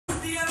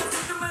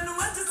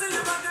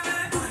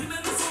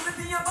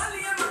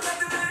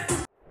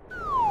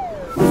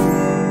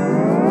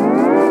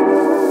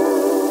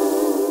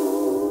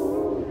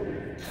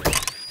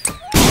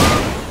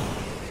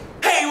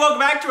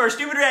our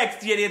Stupid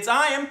Reacts, idiots.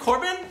 I am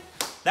Corbin.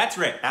 That's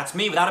Rick. That's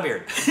me without a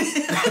beard. If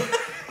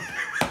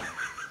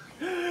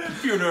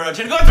you're new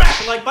to go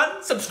back the like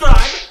button, subscribe,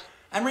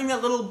 and ring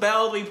that little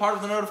bell to be part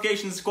of the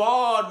notification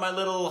squad, my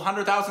little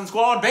 100,000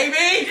 squad, baby!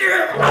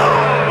 Yeah!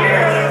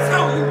 Yeah, that's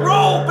how we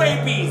roll,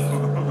 babies!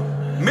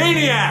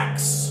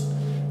 Maniacs!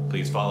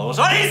 Please follow us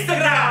on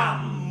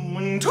Instagram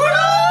and Twitter!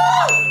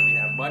 We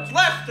have much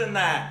less than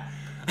that.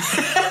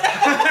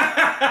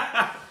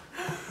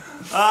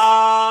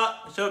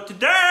 So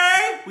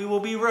today, we will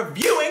be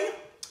reviewing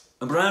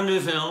a brand new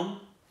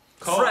film.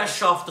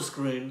 Fresh off the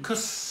screen.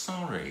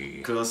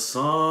 Kesari.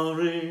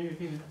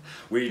 Kesari.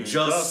 We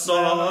just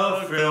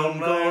saw a film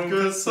called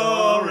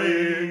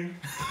Kesari.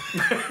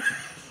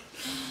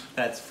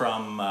 That's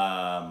from,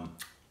 why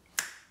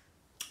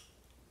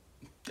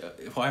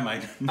am I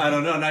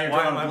don't know, now you're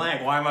drawing a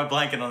blank. Why am I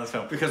blanking on this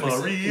film? Because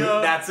Maria.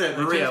 That's it,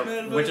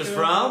 Maria. Which is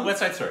from? West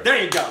Side Story. There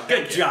you go.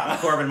 Good job,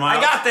 Corbin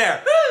Miles. I got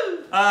there.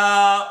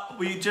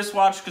 We just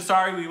watched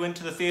Kesari. We went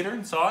to the theater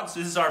and saw it. So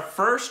this is our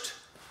first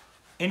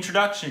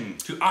introduction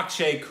to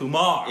Akshay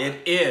Kumar. It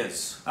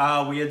is.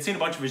 We had seen a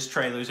bunch of his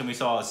trailers and we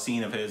saw a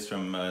scene of his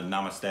from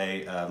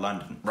Namaste,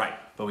 London. Right.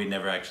 But we'd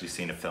never actually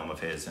seen a film of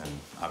his, and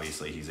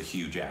obviously he's a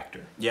huge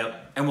actor.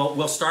 Yep. And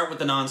we'll start with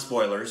the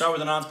non-spoilers. Start with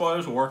the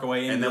non-spoilers, we'll work our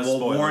way into and then the we'll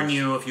spoilers. warn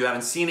you if you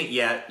haven't seen it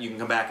yet, you can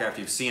come back after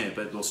you've seen it,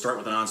 but we'll start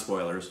with the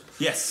non-spoilers.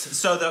 Yes,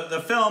 so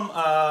the film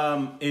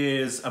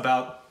is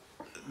about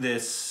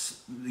these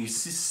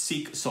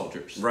Sikh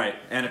soldiers. Right,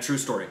 and a true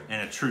story.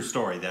 And a true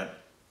story that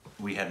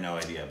we had no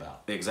idea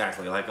about.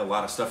 Exactly, like a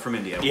lot of stuff from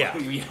India. Yeah.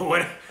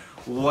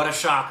 What a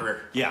shocker.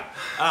 Yeah.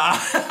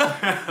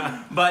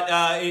 But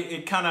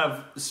it kind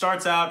of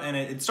starts out, and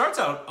it starts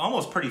out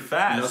almost pretty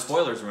fast. No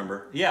spoilers,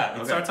 remember? Yeah,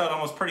 it starts out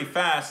almost pretty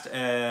fast.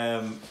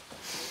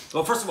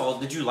 Well, first of all,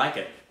 did you like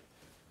it?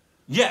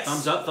 Yes.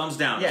 Thumbs up, thumbs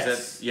down?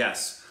 Yes.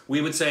 Yes.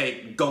 We would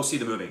say go see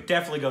the movie.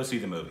 Definitely go see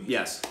the movie.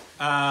 Yes.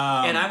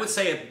 And I would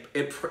say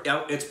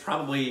it's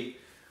probably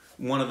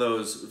one of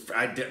those.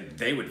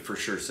 They would for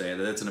sure say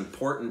that it's an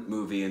important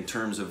movie in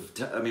terms of.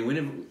 I mean, we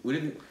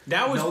didn't.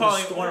 That was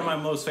probably one of my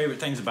most favorite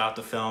things about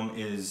the film.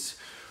 Is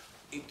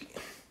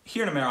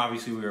here in America,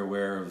 obviously, we were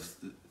aware of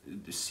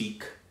the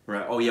Sikh.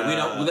 Right. Oh yeah. We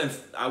know.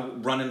 I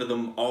run into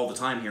them all the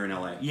time here in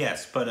LA.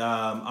 Yes, but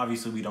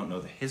obviously we don't know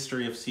the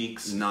history of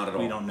Sikhs. Not at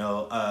all. We don't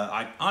know.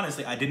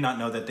 Honestly, I did not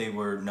know that they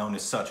were known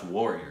as such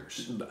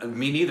warriors.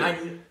 Me neither.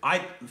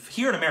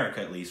 Here in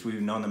America, at least,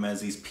 we've known them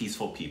as these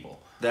peaceful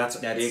people. That's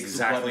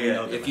exactly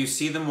it. If you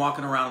see them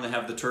walking around and they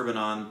have the turban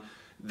on,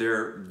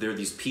 they're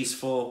these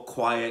peaceful,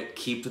 quiet,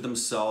 keep to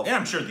themselves. And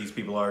I'm sure these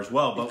people are as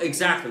well. But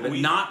exactly, but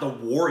not the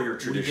warrior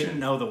tradition. We didn't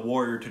know the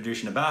warrior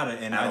tradition about it,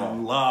 and I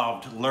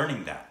loved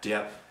learning that.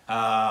 Yep.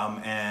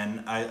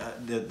 And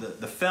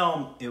the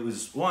film, it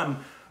was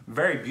one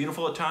very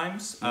beautiful at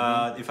times.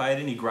 If I had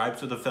any gripes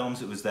with the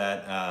films, it was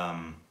that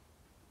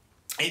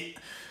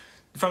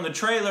from the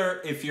trailer,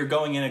 if you're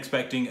going in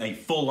expecting a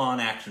full-on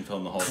action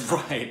film the whole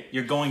time, right,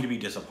 you're going to be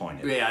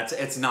disappointed. Yeah,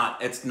 it's not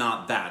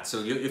that.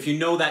 So if you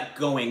know that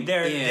going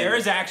there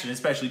is action,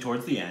 especially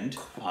towards the end.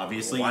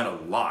 Obviously, quite a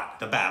lot.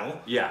 The battle,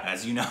 yeah,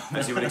 as you know,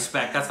 as you would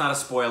expect. That's not a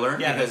spoiler,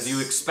 yeah, because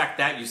you expect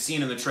that. You've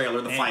seen in the trailer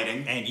the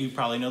fighting, and you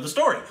probably know the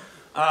story.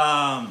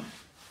 The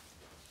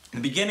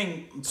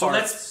beginning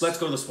parts. So let's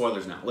go to the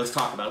spoilers now. Let's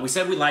talk about it. We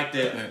said we liked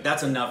it.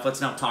 That's enough.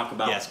 Let's now talk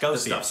about go the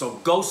see stuff. it. So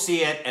go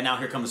see it, and now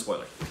here come the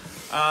spoilers.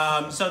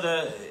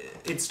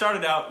 It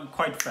started out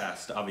quite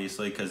fast,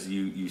 obviously, because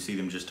you see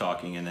them just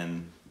talking, and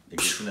then it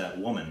gets into that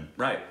woman.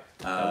 Right.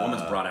 A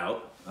woman's brought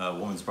out. A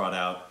woman's brought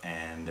out,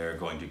 and they're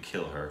going to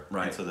kill her.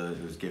 Right. And so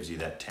it gives you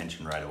that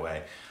tension right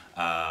away.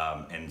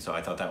 And so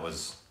I thought that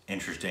was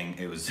interesting.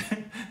 It was.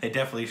 They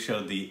definitely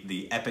showed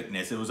the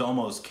epicness. It was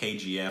almost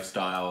KGF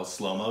style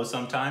slow-mo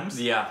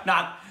sometimes. Yeah.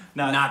 Not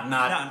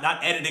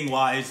editing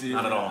wise.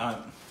 Not at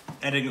all.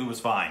 Editing was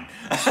fine.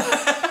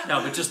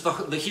 No, but just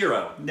the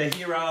hero. The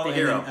hero.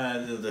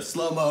 The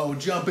slow-mo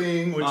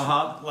jumping, which a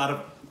lot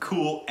of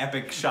cool,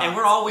 epic shots. And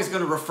we're always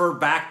going to refer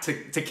back to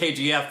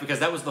KGF because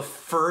that was the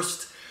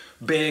first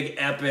big,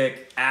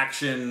 epic,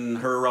 action,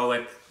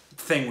 heroic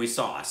thing we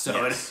saw.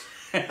 So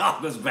it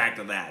all goes back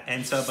to that.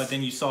 And so, but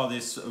then you saw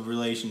this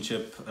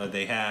relationship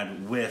they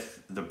had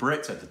with the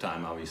Brits at the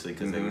time, obviously,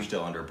 because they were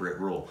still under Brit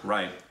rule.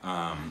 Right.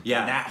 Yeah.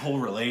 And that whole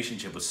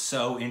relationship was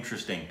so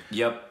interesting.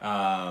 Yep.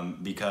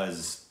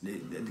 Because,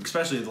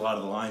 especially a lot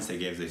of the lines they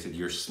gave, they said,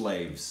 "You're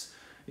slaves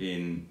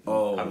in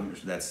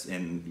that's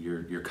in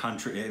your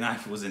country," and I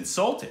was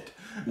insulted.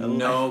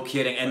 No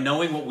kidding. And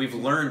knowing what we've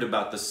learned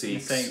about the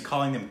Sikhs,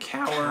 calling them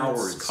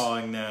cowards,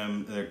 calling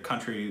them their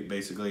country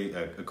basically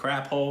a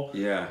crap hole.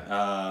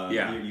 Yeah.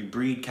 You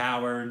breed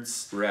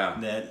cowards.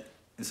 Yeah.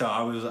 So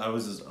I was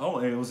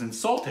it was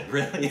insulted,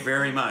 really.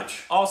 Very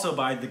much. Also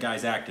by the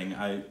guy's acting.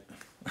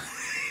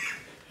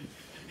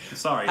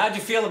 Sorry. How'd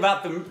you feel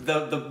about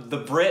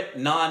the Brit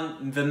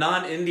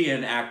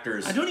non-Indian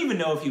actors? I don't even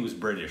know if he was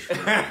British. He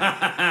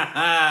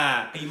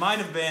might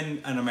have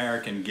been an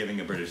American giving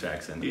a British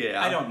accent.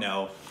 Yeah. I don't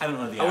know. I don't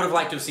know the. I would have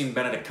liked to have seen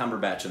Benedict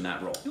Cumberbatch in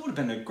that role. He would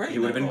have been great. He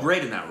would have been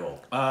great in that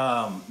role.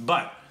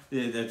 But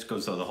that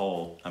goes to the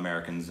whole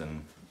Americans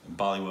and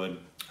Bollywood,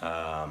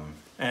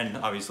 and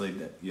obviously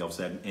you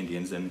also said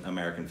Indians and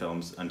American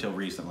films until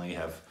recently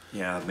have.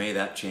 Yeah, may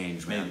that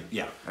change, man.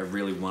 Yeah, I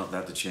really want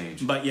that to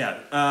change. But yeah,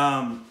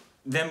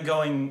 them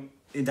going.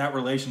 That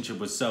relationship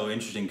was so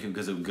interesting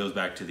because it goes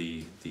back to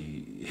the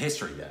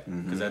history that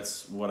because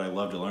that's what I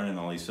love to learn in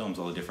all these films,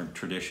 all the different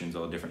traditions,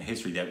 all the different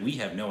history that we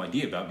have no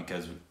idea about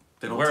because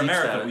we're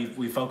America.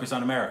 We focus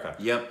on America.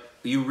 Yep,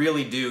 you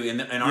really do.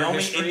 In our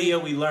only history, India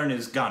we learn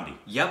is Gandhi.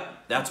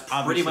 Yep, that's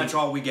pretty much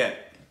all we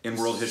get in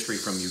world history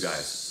from you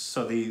guys.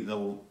 So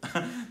the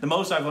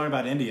most I've learned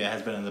about India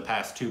has been in the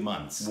past 2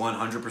 months.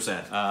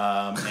 100%.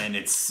 And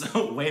it's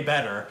way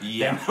better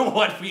than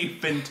what we've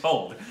been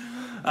told.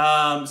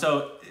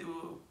 So.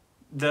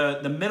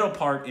 The middle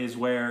part is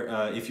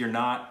where if you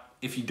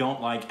don't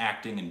like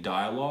acting and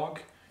dialogue,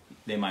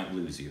 they might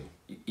lose you.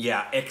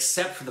 Yeah,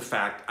 except for the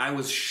fact I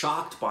was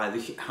shocked by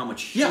how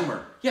much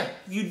humor. Yeah,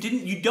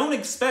 you don't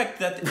expect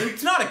that.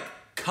 It's not a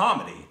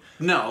comedy.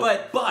 No,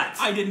 but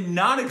I did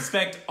not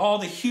expect all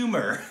the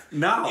humor.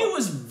 No, it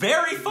was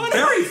very funny.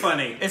 Very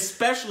funny,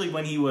 especially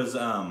when he was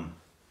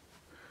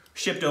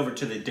shipped over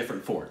to the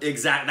different fort.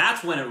 Exactly.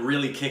 That's when it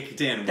really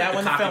kicked in. That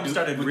when the film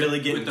started really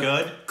getting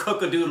good.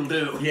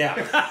 Cock-a-doodle-doo. Yeah.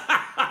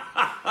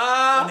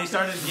 When they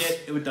started to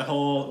get with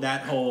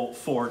that whole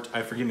fort,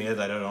 forgive me, I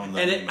don't know.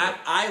 And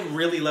I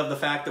really love the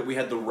fact that we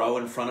had the row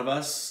in front of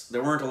us.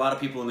 There weren't a lot of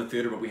people in the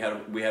theater, but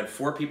we had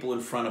 4 people in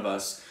front of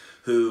us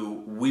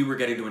who we were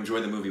getting to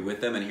enjoy the movie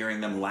with them and hearing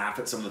them laugh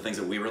at some of the things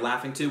that we were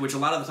laughing to, which a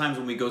lot of the times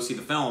when we go see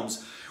the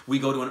films, we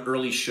go to an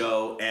early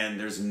show and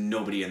there's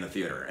nobody in the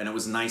theater. And it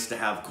was nice to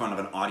have kind of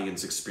an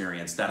audience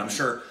experience that I'm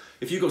sure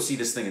if you go see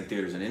this thing in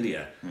theaters in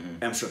India,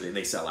 I'm sure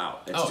they sell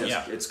out.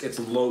 It's it's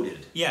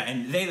loaded. Yeah,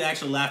 and they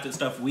actually laughed at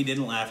stuff we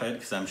didn't laugh at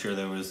because I'm sure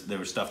there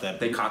was stuff that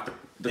they caught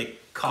the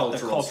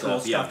cultural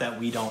stuff that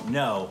we don't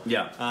know.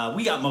 Yeah,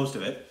 we got most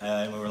of it,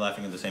 and we were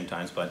laughing at the same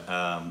times. But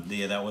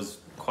that was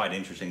quite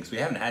interesting because we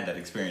haven't had that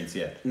experience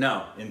yet.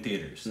 No, in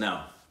theaters.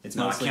 No, it's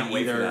mostly I can't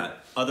wait for either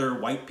that. Other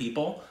white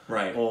people,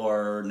 right,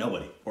 or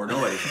nobody,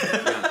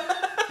 yeah.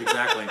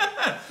 Exactly.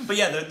 But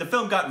yeah, the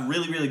film got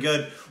really, really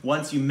good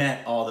once you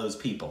met all those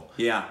people.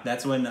 Yeah.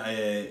 That's when,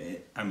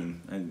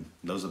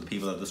 those are the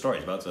people that the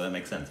story's about, so that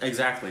makes sense.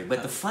 Exactly.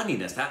 But the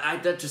funniness,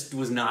 that just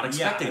was not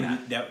expecting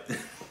that.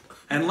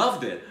 And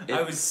loved it.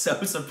 I was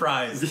so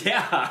surprised.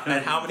 Yeah.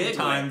 At how many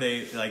times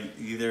they,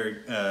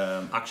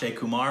 either Akshay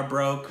Kumar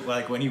broke,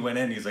 when he went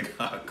in, he's like,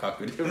 oh,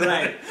 cock-a-doodle.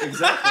 Right,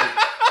 exactly.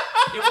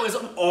 It was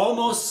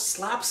almost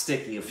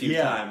slapsticky a few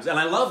times, and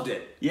I loved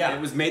it.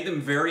 Yeah. It made them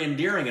very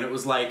endearing, and it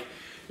was like,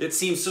 it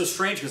seems so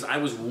strange because I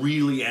was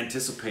really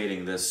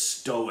anticipating this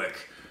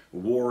stoic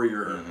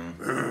warrior,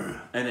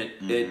 and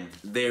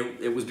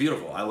it was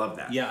beautiful. I loved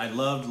that. Yeah, I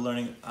loved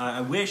learning. I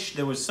wish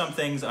there was some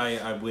things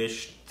I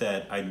wish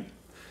that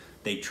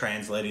they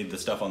translated the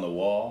stuff on the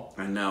wall.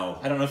 I know.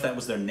 I don't know if that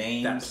was their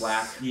names. That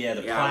plaque. Yeah,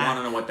 the plaque. I want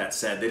to know what that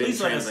said. They didn't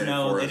translate it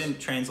for us. They didn't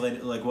translate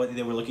it, what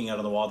they were looking at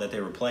on the wall that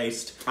they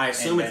replaced. I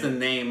assume it's the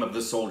name of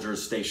the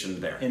soldiers stationed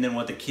there. And then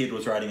what the kid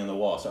was writing on the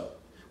wall.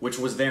 Which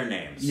was their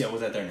names. Yeah,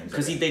 was that their names?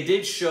 Because they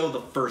did show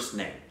the first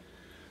name.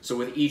 So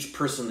with each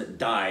person that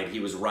died, he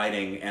was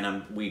writing,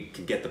 and we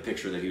could get the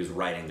picture that he was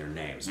writing their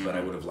names. But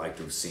I would have liked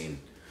to have seen.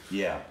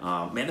 Yeah.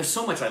 Man, there's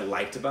so much I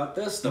liked about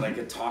this that I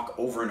could talk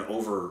over and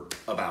over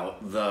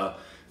about.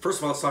 First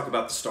of all, let's talk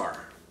about the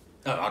star.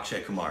 Oh,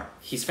 Akshay Kumar.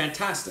 He's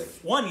fantastic.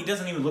 One, he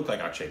doesn't even look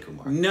like Akshay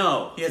Kumar.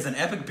 No. He has an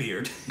epic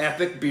beard.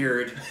 Epic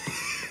beard.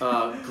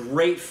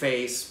 Great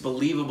face.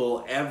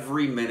 Believable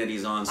every minute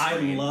he's on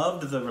screen. I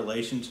loved the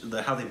relationship,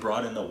 how they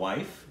brought in the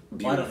wife.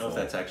 Beautiful. Well, I don't know if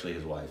that's actually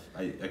his wife.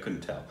 I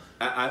couldn't tell.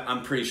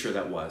 I'm pretty sure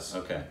that was.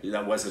 Okay.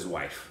 That was his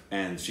wife.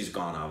 And she's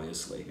gone,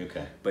 obviously.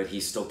 Okay. But he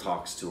still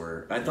talks to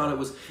her. I thought it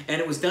was...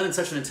 And it was done in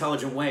such an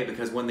intelligent way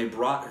because when they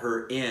brought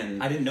her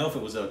in... I didn't know if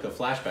it was like a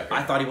flashback.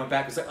 I thought he went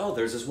back and said, oh,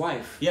 there's his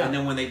wife. Yeah. And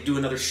then when they do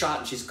another shot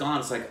and she's gone,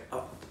 it's like,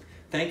 oh,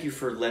 thank you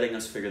for letting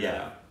us figure that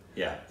out.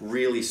 Yeah.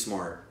 Really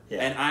smart. Yeah.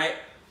 And I...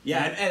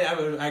 Yeah, and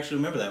I would actually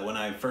remember that when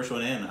I first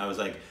went in, I was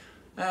like...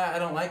 I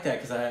don't like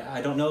that because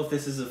I don't know if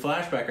this is a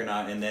flashback or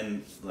not. And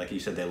then, like you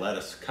said, they let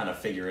us kind of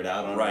figure it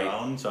out on our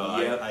own. So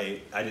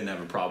I didn't have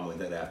a problem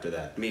with it after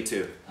that. Me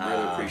too.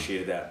 Really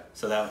appreciated that.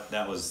 So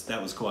that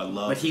was cool. I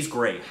love. But he's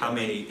great. How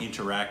they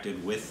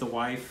interacted with the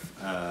wife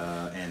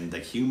and the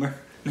humor.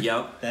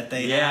 Yep. That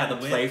they had the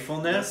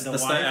playfulness. The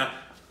wife.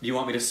 You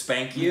want me to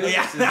spank you?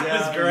 Yeah,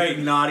 that was great.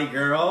 Naughty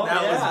girl.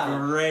 That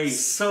was great.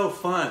 So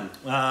fun.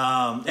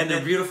 And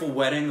their beautiful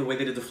wedding, the way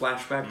they did the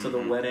flashback to the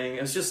wedding.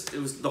 It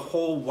was the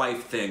whole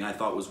wife thing I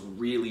thought was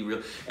really,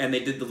 real. And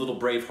they did the little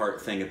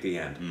Braveheart thing at the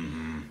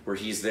end. Where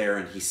he's there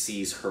and he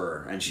sees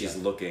her and she's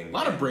looking. A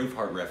lot of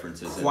Braveheart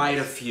references. Quite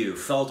a few.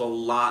 Felt a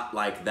lot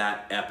like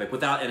that epic.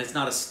 And it's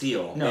not a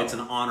steal. No. It's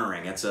an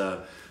honoring. It's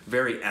a...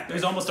 very epic. It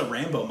was almost a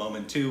Rambo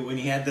moment too when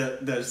he had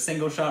the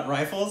single shot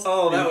rifles.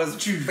 Oh, that was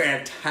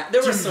fantastic.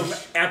 There were some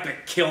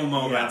epic kill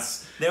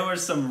moments. Yeah. There were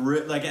some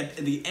at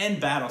the end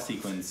battle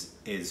sequence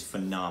is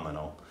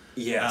phenomenal.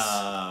 Yes.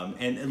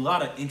 And a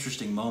lot of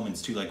interesting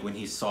moments too, like when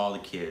he saw the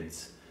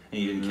kids and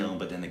he didn't kill him,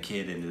 but then the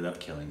kid ended up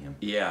killing him.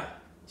 Yeah.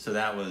 So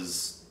that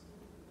was,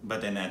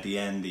 but then at the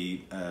end,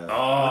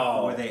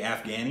 were they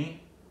Afghani? Is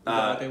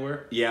that what they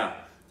were? Yeah.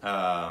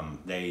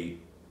 They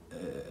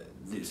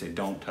said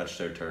don't touch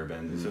their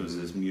turban. So it was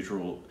this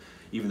mutual,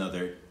 even though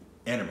they're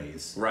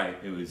enemies. Right.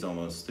 It was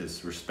almost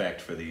this respect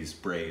for these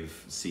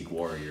brave Sikh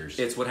warriors.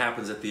 It's what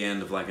happens at the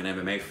end of like an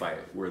MMA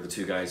fight, where the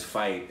two guys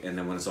fight, and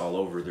then when it's all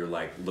over, they're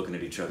like looking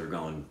at each other,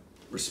 going,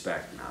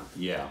 "Respect."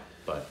 Yeah,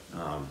 but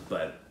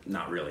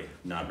not really.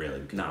 Not really.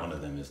 Because one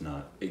of them is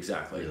not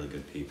exactly really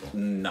good people.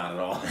 Not at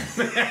all.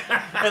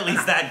 At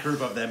least that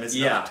group of them is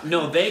not.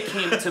 No, they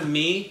came to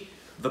me.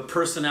 The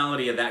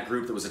personality of that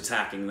group that was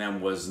attacking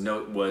them was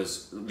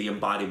the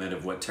embodiment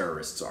of what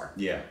terrorists are.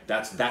 Yeah.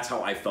 That's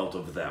how I felt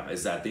of them.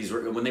 Is that these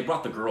were, when they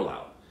brought the girl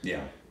out.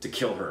 Yeah. To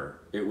kill her,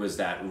 it was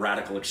that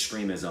radical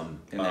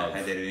extremism. And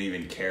they didn't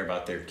even care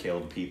about their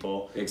killed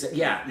people.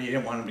 Yeah. They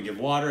didn't want them to give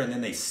water, and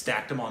then they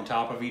stacked them on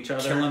top of each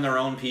other. Killing their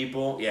own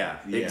people. Yeah.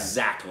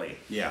 Exactly.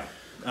 Yeah.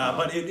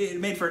 But it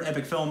made for an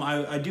epic film.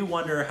 I do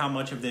wonder how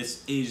much of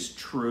this is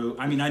true.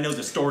 I mean, I know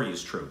the story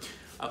is true.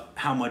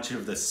 How much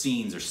of the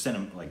scenes are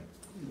like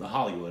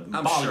Hollywood?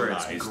 I'm sure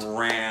it's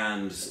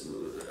grand.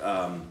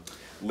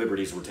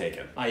 Liberties were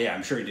taken. Oh yeah,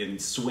 I'm sure he didn't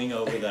swing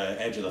over the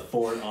edge of the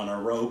fort on a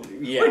rope,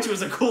 yeah. Which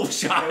was a cool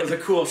shot. It was a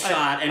cool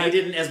shot, and he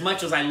didn't. As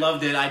much as I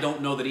loved it, I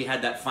don't know that he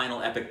had that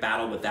final epic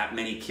battle with that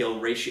many kill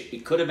ratio.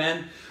 It could have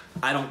been.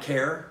 I don't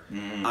care.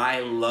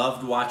 I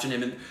loved watching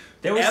him, and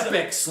there was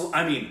epic.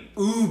 I mean,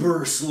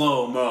 uber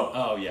slow mo.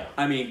 Oh yeah.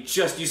 I mean,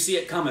 just you see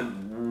it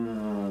coming.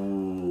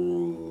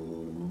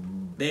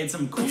 They had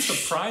some cool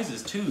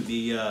surprises too.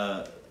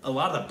 A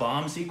lot of the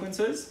bomb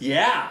sequences.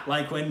 Yeah.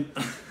 Like when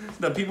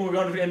the people were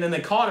going, and then they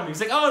caught him.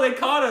 He's like, "Oh, they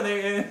caught him!"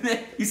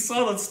 And he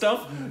saw the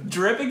stuff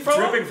dripping from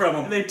him.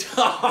 And they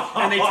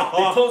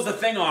closed the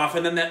thing off,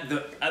 and then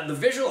the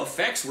visual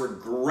effects were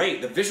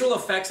great. The visual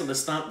effects of the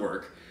stunt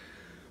work,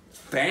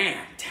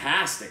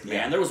 fantastic, man.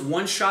 Yeah. There was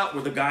one shot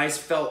where the guys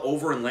fell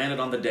over and landed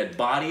on the dead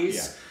bodies.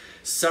 Yeah.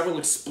 Several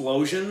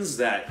explosions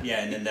that.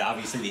 Yeah, and then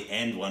obviously the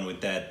end one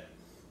with that.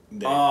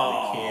 The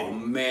kid.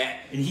 Man.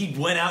 And he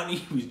went out and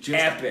he was just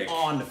epic.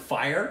 On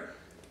fire.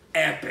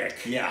 Epic.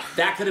 Yeah.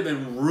 That could have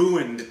been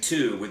ruined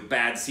too with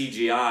bad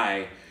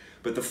CGI.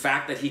 But the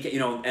fact that he,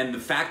 and the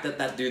fact that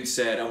that dude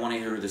said, "I want to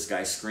hear this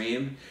guy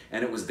scream,"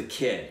 and it was the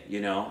kid,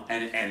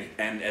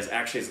 and as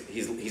actually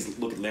he's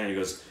looking at Larry and he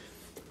goes,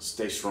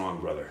 "Stay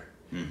strong, brother."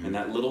 Mm-hmm. And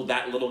that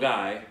little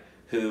guy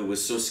who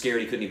was so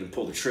scared he couldn't even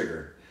pull the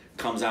trigger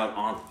comes out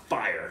on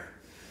fire.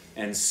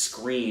 And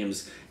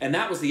screams. And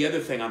that was the other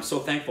thing I'm so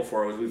thankful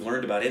for, was we've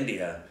learned about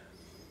India.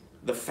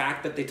 The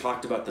fact that they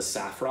talked about the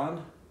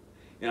saffron,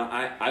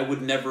 I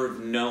would never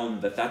have known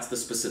that that's the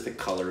specific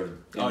color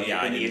of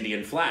the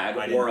Indian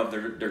flag or of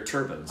their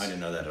turbans. I didn't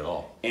know that at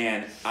all.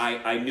 And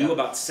I knew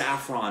about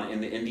saffron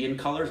in the Indian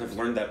colors. I've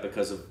learned that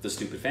because of the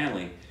Stupid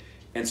Family.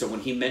 And so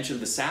when he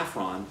mentioned the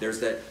saffron, there's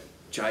that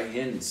Jai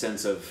Hind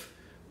sense of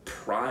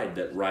pride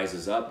that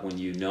rises up when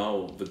you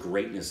know the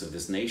greatness of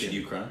this nation. Did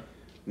you cry?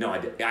 No,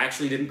 I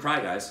actually didn't cry,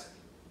 guys.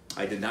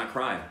 I did not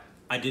cry.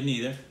 I didn't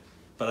either,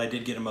 but I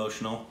did get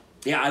emotional.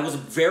 Yeah, I was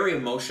very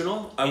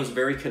emotional. I was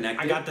very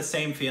connected. I got the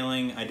same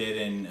feeling I did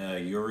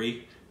in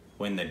Yuri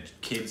when the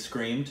kid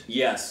screamed.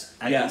 Yes.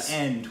 At the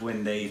end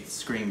when they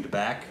screamed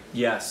back.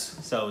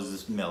 Yes. So it was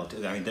this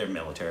military. I mean, they're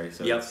military,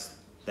 so it's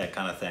that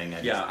kind of thing.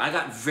 I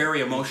got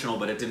very emotional,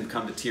 but it didn't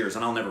come to tears,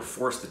 and I'll never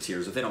force the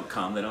tears. If they don't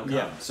come, they don't come.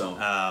 Yeah. So.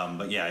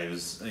 But yeah, it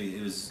was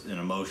an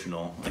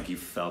emotional. Like you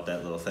felt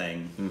that little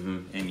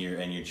thing in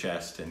your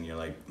chest, and you're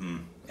like,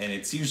 And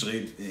it's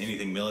usually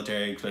anything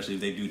military, especially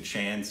if they do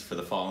chants for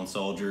the fallen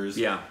soldiers.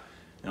 Yeah.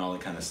 And all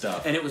that kind of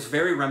stuff. And it was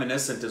very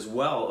reminiscent as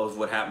well of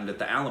what happened at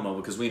the Alamo,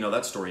 because we know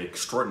that story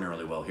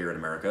extraordinarily well here in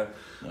America.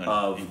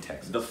 In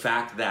Texas. The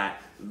fact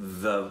that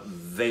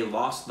they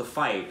lost the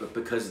fight, but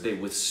because they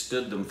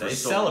withstood them for so long. They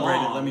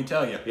celebrated, let me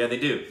tell you. Yeah, they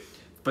do.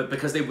 But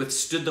because they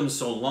withstood them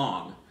so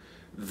long,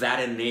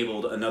 that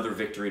enabled another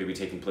victory to be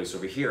taking place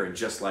over here. And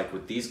just like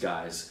with these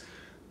guys,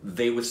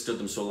 they withstood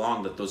them so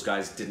long that those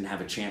guys didn't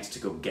have a chance to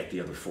go get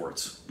the other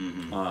forts.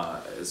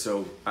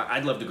 So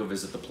I'd love to go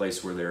visit the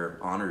place where they're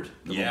honored,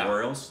 the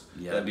memorials.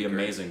 Yeah, that'd be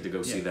amazing to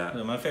go see that.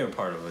 My favorite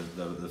part of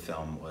the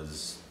film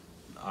was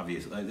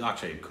obviously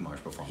Akshay Kumar's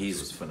performance.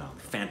 Was phenomenal.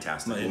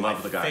 Fantastic.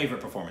 Love the guy.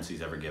 Favorite performance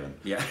he's ever given.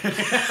 Yeah.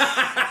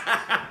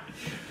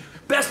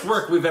 Best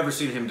work we've ever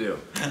seen him do.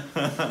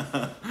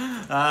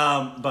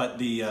 But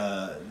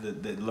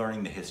the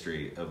learning the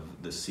history of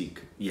the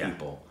Sikh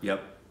people.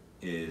 Yep.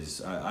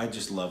 Is I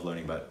just love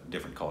learning about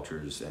different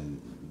cultures, and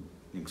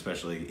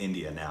especially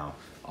India now,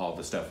 all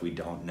the stuff we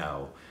don't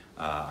know.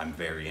 I'm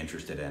very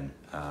interested in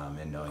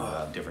knowing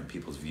about different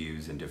people's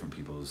views and different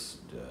people's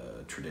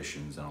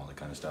traditions and all that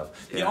kind of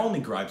stuff. The only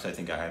gripes I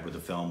think I had with the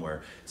film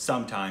were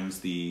sometimes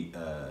the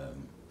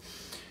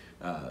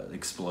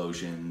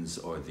explosions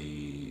or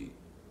the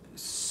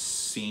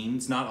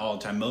scenes, not all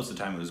the time, most of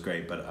the time it was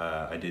great, but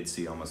I did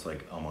see almost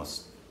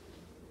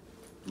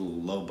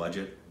low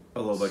budget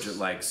A low budget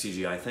like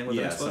CGI thing with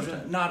an explosion?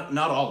 Sometimes.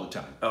 Not all the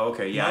time. Oh,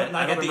 okay, yeah.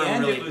 Like at the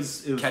end, really it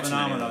was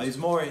phenomenal. It was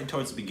more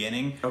towards the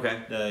beginning.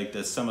 Okay.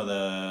 Some of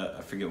the,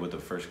 I forget what the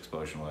first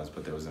explosion was,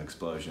 but there was an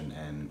explosion,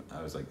 and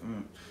I was like,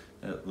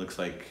 it looks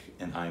like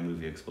an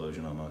iMovie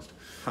explosion almost.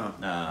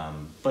 Huh.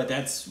 But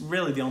that's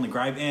really the only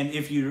gripe. And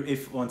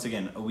if once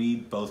again, we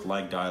both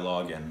like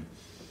dialogue and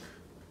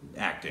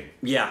acting.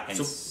 Yeah. And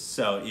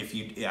so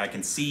I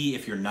can see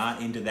if you're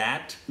not into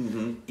that,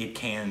 it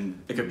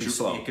could be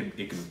slow.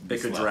 It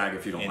could drag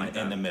if you don't like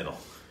that. In the middle.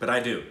 But I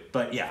do.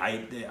 But yeah,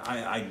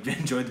 I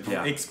enjoyed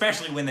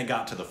especially when they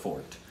got to the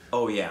fort.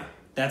 Oh yeah.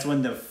 That's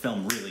when the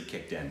film really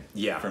kicked in.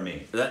 Yeah. For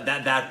me.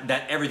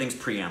 That everything's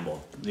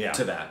preamble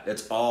to that.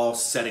 It's all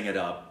setting it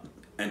up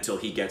until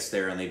he gets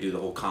there and they do the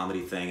whole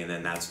comedy thing, and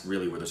then that's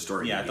really where the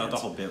story begins. I thought the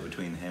whole bit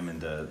between him and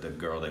the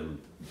girl that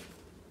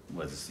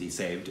he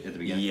saved at the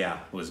beginning. Yeah.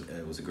 Was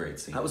a great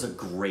scene. That was a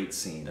great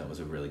scene. That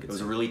was a really good scene. It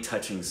was a really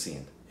touching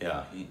scene.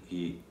 Yeah.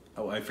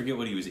 I forget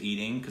what he was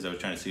eating because I was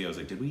trying to see. I was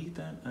like, did we eat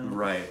that?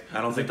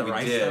 I don't think the we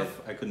rice did.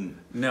 Stuff? I couldn't.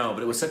 No,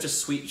 but it was such a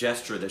sweet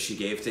gesture that she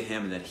gave to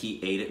him, and that he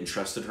ate it and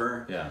trusted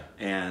her. Yeah.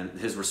 And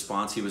his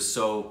response, he was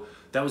so.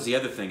 That was the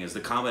other thing, is the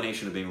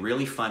combination of being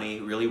really funny,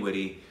 really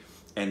witty,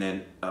 and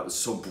then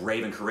so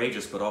brave and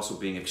courageous, but also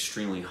being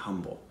extremely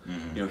humble.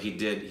 Mm-hmm. You know, he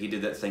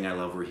did that thing I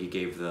love where he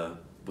gave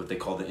what they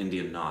call the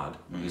Indian nod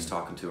when he's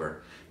talking to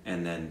her,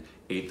 and then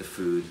ate the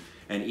food.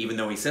 And even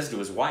though he says to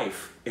his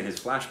wife in his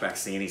flashback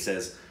scene, he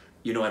says,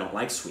 "You know, I don't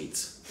like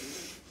sweets,"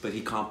 but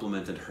he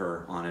complimented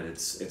her on it.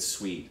 It's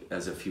sweet,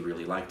 as if he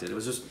really liked it.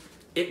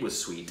 It was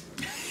sweet.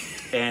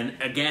 And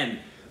again,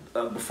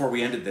 before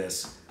we ended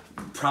this,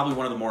 probably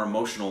one of the more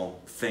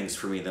emotional things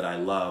for me that I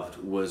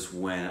loved was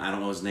when, I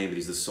don't know his name, but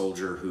he's the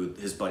soldier who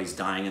his buddy's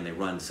dying, and they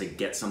run to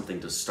get something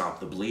to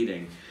stop the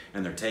bleeding,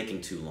 and they're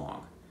taking too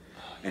long.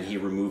 And he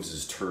removes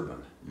his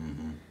turban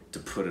to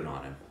put it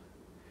on him,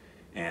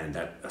 and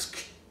that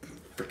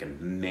freaking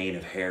mane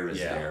of hair is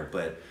there.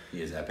 But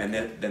he is epic. And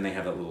then they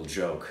have that little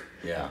joke.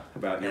 Yeah.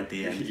 About at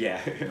the end. Yeah.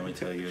 Let me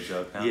tell you a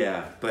joke now.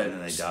 Yeah, but and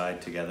then they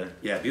died together.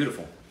 Yeah,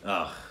 beautiful.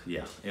 Oh,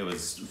 yeah. It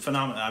was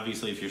phenomenal.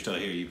 Obviously, if you're still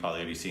here, you probably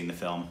already seen the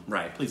film.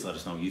 Right. Please let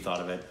us know what you thought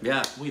of it.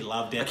 Yeah. We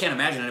loved it. I can't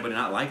imagine anybody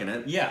not liking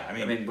it. Yeah,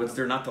 I mean, what's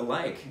there not to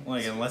like?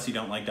 Like, unless you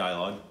don't like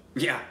dialogue.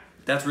 Yeah,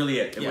 that's really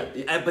it.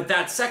 Yeah. But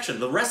that section,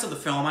 the rest of the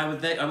film, I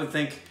would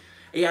think,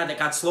 yeah, that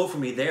got slow for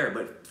me there,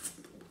 but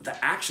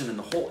the action and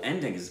the whole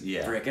ending is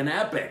freaking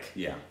epic.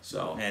 Yeah.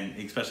 So, and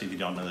especially if you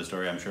don't know the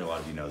story, I'm sure a lot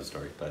of you know the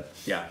story, but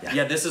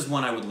yeah, this is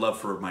one I would love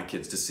for my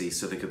kids to see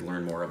so they could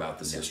learn more about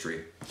this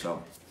history.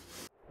 So.